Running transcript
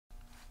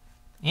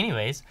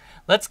Anyways,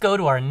 let's go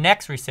to our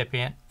next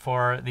recipient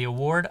for the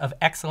Award of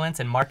Excellence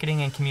in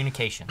Marketing and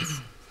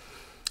Communications.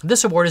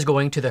 This award is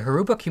going to the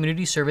Jurupa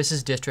Community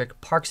Services District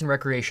Parks and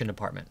Recreation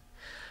Department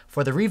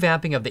for the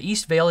revamping of the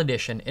Eastvale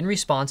Edition in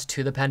response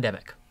to the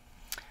pandemic.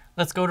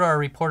 Let's go to our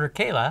reporter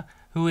Kayla,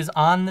 who is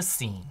on the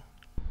scene.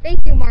 Thank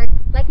you, Mark.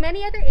 Like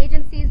many other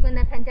agencies, when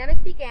the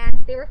pandemic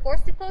began, they were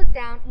forced to close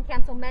down and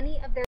cancel many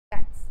of their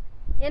events.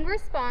 In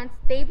response,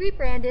 they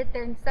rebranded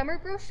their summer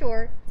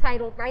brochure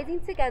titled Rising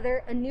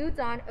Together, A New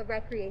Dawn of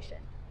Recreation.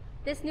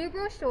 This new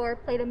brochure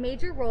played a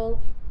major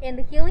role in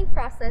the healing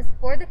process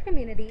for the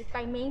community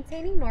by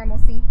maintaining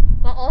normalcy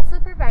while also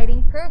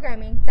providing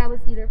programming that was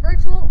either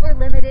virtual or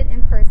limited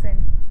in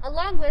person,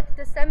 along with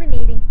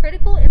disseminating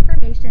critical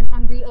information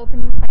on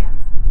reopening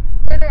plans.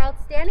 For their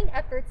outstanding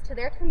efforts to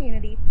their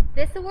community,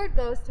 this award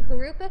goes to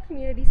Jurupa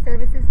Community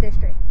Services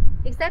District.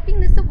 Accepting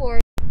this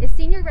award is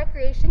Senior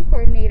Recreation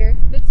Coordinator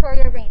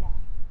Victoria Reyna.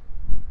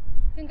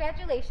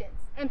 Congratulations,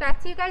 and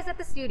back to you guys at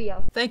the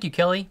studio. Thank you,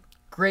 Kelly.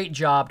 Great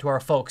job to our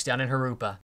folks down in Jurupa.